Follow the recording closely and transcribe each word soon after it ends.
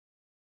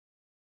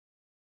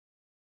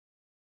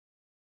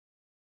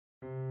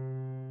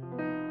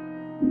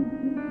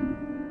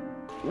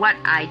What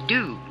I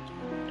do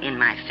in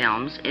my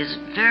films is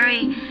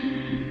very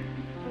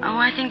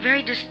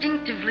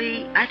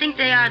distinctively, I think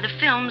they are the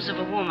films of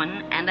a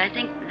woman, and I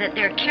think that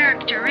their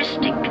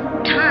characteristic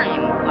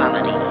time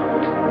quality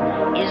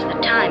is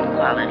the time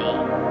quality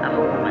of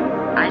a woman.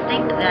 I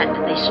think that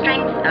the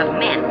strength of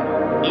men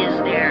is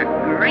their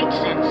great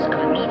sense of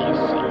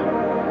immediacy.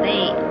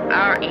 They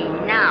are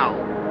a now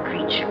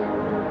creature,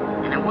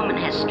 and a woman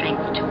has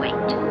strength to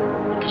wait,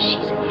 because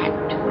she's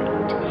had to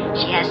wait.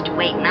 She has to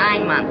wait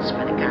 9 months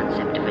for the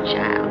concept of a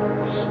child.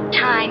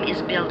 Time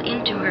is built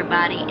into her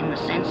body in the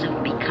sense of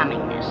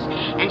becomingness,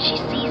 and she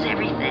sees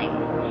everything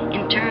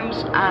in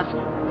terms of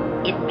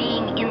it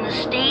being in the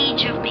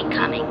stage of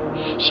becoming.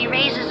 She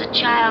raises a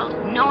child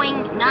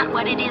knowing not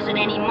what it is at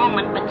any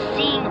moment, but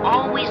seeing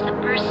always the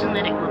person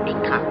that it will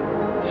become.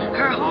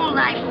 Her whole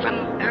life,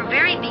 from her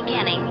very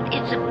beginning,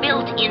 it's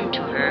built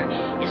into her,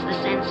 is the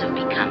sense of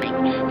becoming.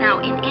 Now,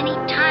 in any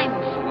time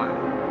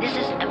form, this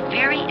is a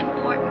very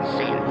important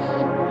sense.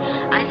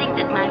 I think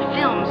that my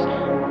films,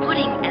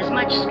 putting as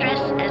much stress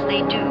as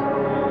they do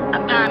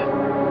upon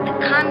the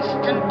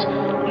constant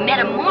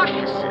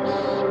metamorphosis,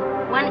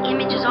 one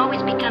image is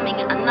always becoming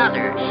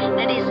another.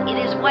 That is, it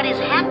is what is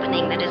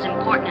happening that is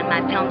important in my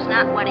films,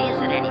 not what is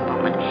at any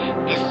moment.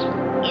 This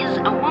is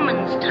a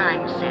woman's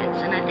time sense,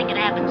 and I think it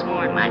happens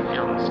more in my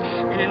films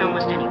than in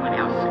almost anyone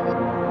else's.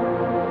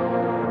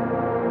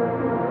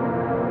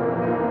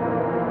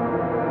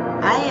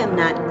 I am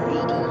not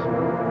greedy.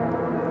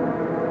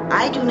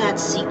 I do not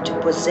seek to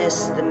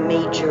possess the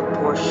major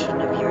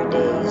portion of your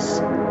days.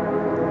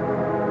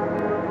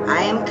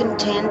 I am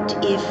content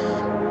if,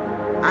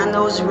 on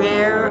those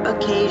rare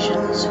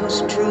occasions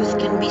whose truth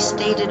can be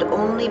stated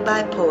only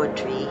by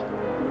poetry,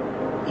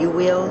 you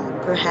will,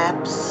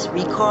 perhaps,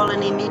 recall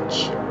an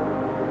image,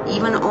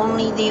 even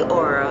only the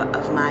aura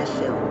of my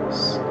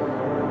films.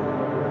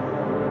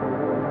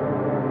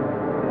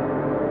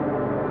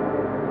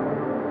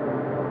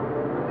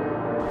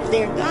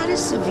 Their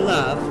goddess of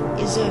love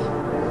is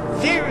a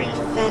very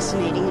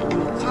fascinating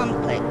and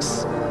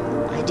complex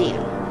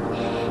idea.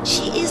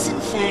 She is, in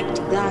fact,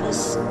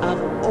 goddess of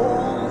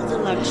all the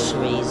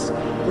luxuries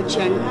which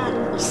are not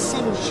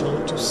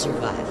essential to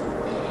survival.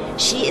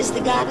 She is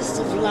the goddess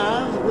of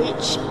love,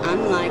 which,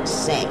 unlike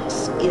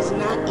sex, is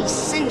not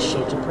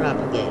essential to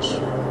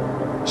propagation.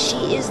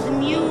 She is the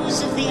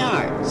muse of the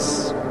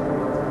arts.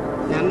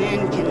 Now,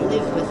 man can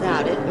live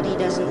without it, but he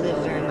doesn't live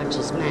very much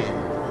as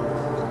man.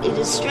 It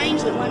is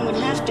strange that one would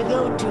have to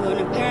go to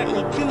an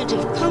apparently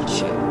primitive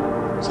culture,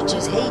 such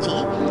as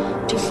Haiti,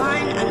 to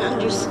find an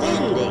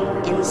understanding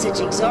in such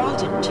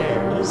exalted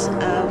terms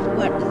of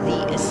what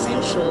the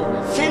essential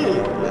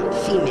feminine, not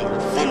female,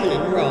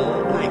 feminine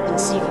role might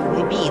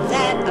conceivably be,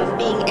 that of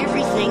being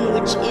everything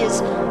which is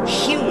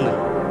human,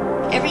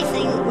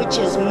 everything which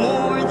is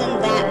more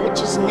than that which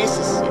is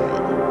necessary.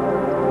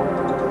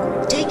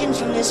 Taken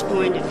from this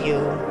point of view,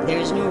 there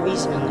is no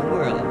reason in the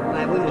world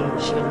why women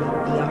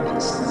shouldn't be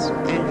artists,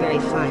 and very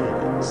fine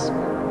ones.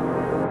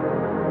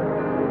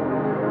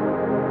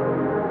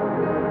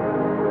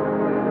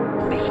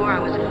 Before I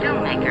was a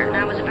filmmaker, and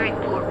I was a very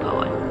poor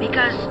poet,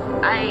 because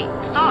I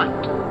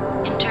thought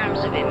in terms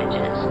of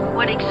images.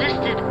 What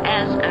existed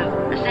as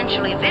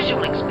essentially a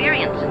visual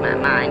experience in my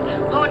mind,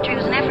 poetry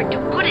was an effort to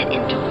put it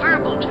into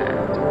verbal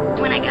terms.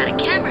 When I got a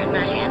camera in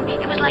my hand,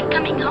 it was like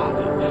coming home.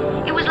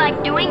 It was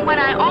like doing what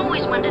I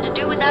always wanted to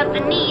do without the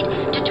need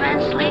to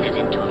translate it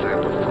into a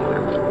verbal form.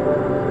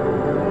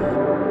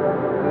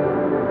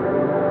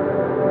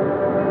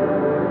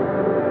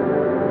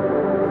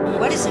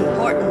 What is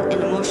important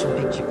in a motion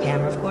picture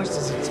camera, of course,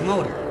 is its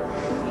motor.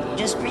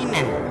 Just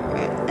remember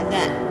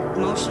that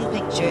motion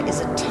picture is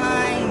a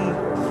time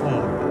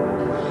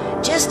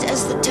form. Just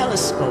as the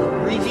telescope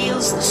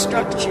reveals the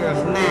structure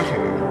of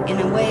matter in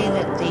a way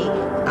that the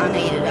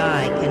unaided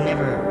eye can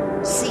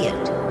never see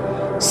it,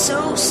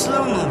 so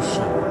slow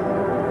motion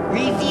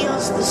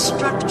reveals the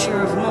structure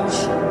of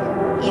motion.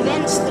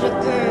 Events that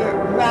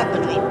occur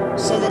rapidly,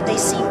 so that they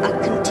seem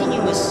a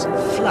continuous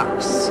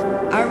flux,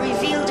 are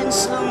revealed in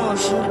slow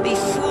motion to be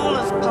full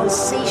of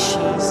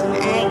pulsations and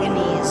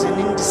agonies and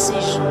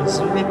indecisions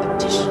and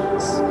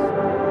repetitions.